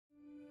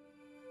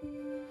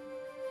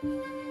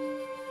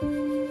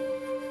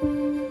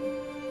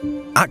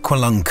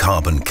Aqualung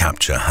Carbon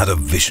Capture had a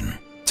vision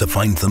to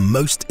find the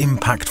most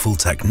impactful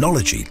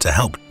technology to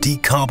help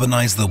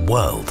decarbonize the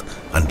world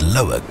and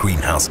lower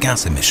greenhouse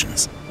gas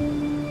emissions.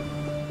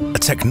 A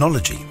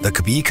technology that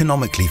could be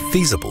economically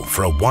feasible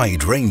for a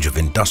wide range of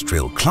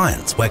industrial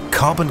clients where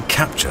carbon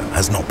capture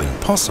has not been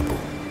possible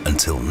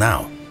until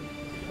now.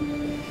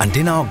 And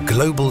in our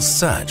global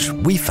search,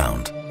 we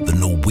found the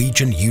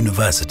Norwegian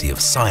University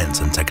of Science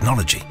and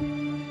Technology.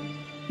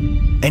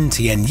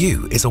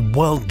 NTNU is a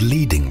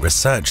world-leading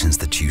research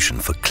institution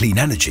for clean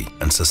energy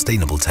and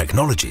sustainable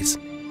technologies.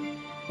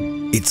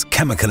 Its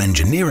chemical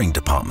engineering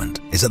department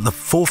is at the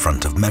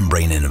forefront of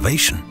membrane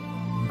innovation,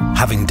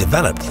 having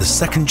developed the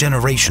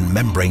second-generation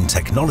membrane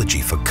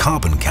technology for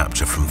carbon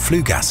capture from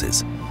flue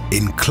gases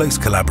in close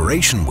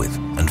collaboration with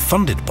and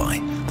funded by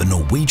the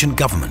Norwegian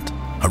government,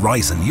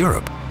 Horizon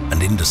Europe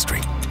and industry.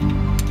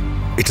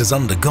 It has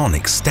undergone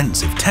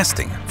extensive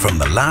testing from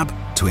the lab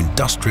to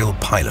industrial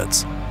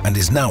pilots and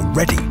is now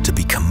ready to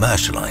be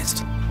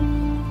commercialized.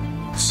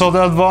 So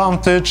the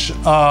advantage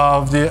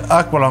of the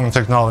Aqualung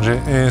technology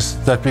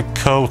is that we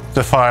coat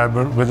the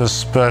fiber with a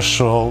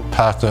special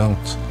patent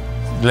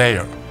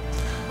layer.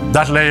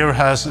 That layer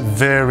has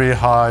very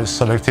high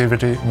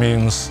selectivity,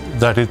 means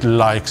that it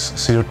likes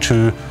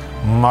CO2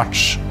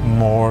 much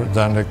more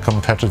than the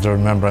competitor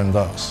membrane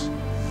does.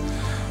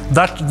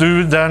 That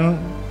do then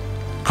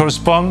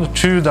correspond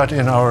to that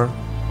in our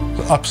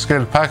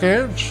upscale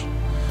package,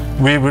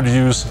 we will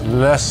use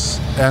less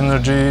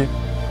energy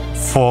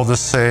for the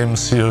same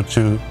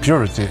CO2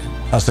 purity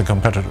as the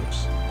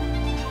competitors.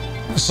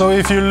 So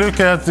if you look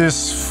at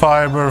this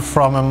fiber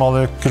from a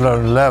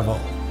molecular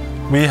level,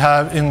 we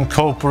have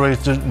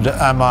incorporated the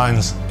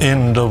amines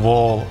in the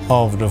wall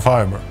of the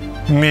fiber.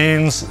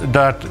 Means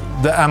that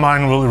the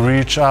amine will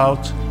reach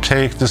out,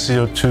 take the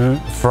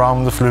CO2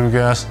 from the flue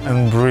gas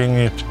and bring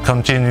it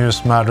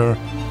continuous matter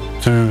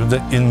to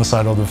the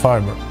inside of the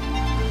fiber.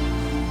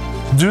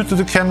 Due to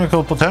the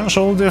chemical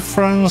potential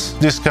difference,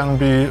 this can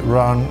be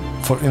run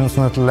for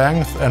infinite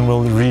length and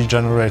will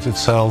regenerate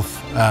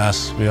itself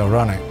as we are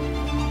running.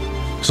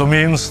 So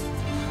means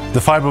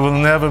the fiber will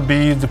never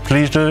be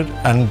depleted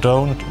and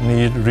don't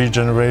need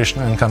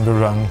regeneration and can be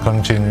run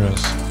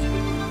continuous.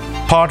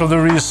 Part of the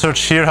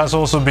research here has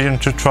also been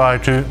to try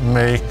to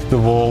make the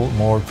wall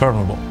more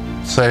permeable.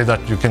 Say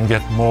that you can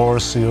get more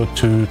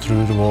CO2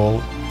 through the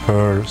wall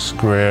per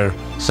square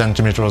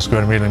centimeter or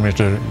square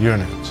millimeter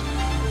unit.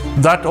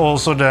 That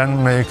also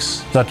then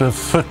makes that the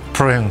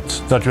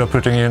footprint that you are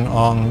putting in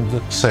on,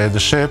 say,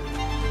 the ship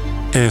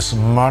is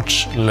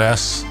much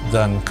less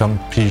than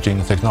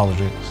competing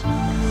technologies.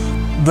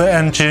 The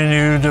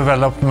NTNU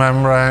developed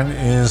membrane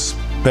is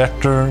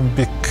better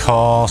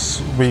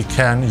because we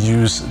can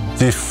use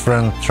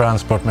different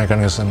transport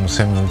mechanisms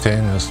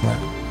simultaneously.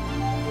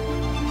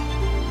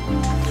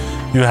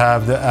 You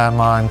have the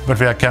amine, but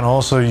we can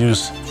also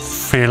use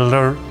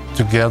filler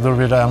together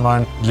with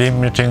amine,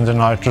 limiting the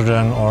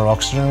nitrogen or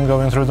oxygen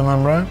going through the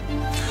membrane.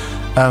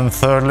 And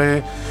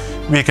thirdly,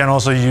 we can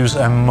also use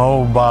a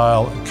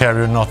mobile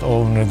carrier, not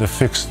only the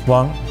fixed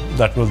one,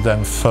 that will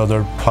then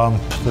further pump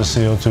the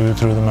CO2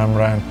 through the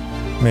membrane,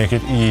 make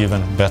it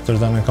even better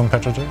than the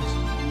competitors.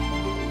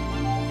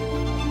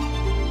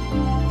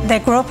 The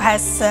group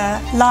has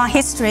a long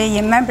history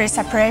in membrane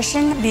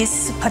separation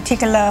with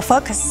particular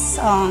focus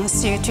on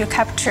CO2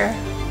 capture.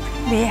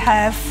 We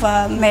have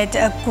made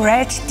a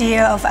great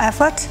deal of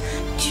effort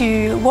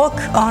to work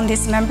on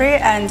this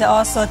membrane and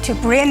also to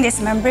bring this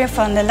membrane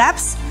from the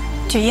labs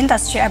to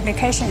industry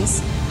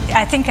applications.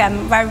 I think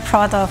I'm very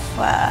proud of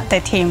the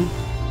team.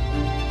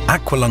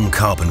 Aqualung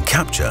Carbon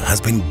Capture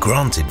has been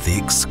granted the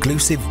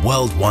exclusive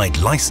worldwide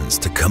license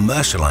to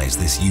commercialize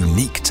this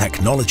unique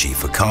technology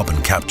for carbon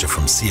capture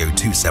from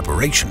CO2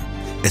 separation,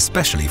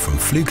 especially from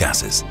flue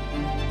gases.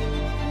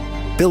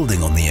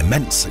 Building on the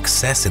immense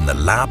success in the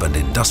lab and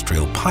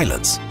industrial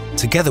pilots,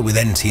 together with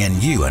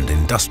NTNU and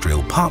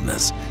industrial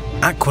partners,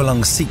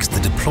 Aqualung seeks to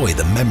deploy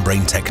the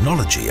membrane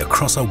technology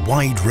across a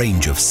wide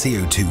range of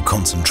CO2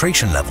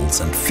 concentration levels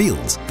and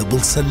fields that will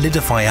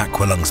solidify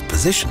Aqualung's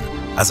position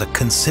as a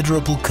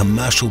considerable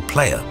commercial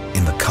player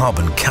in the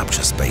carbon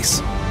capture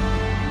space.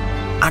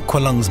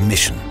 Aqualung's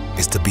mission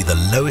is to be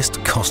the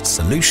lowest cost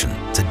solution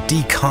to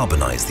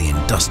decarbonize the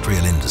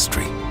industrial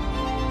industry.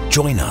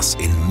 Join us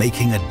in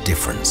making a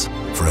difference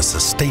for a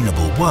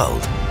sustainable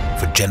world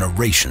for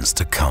generations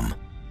to come.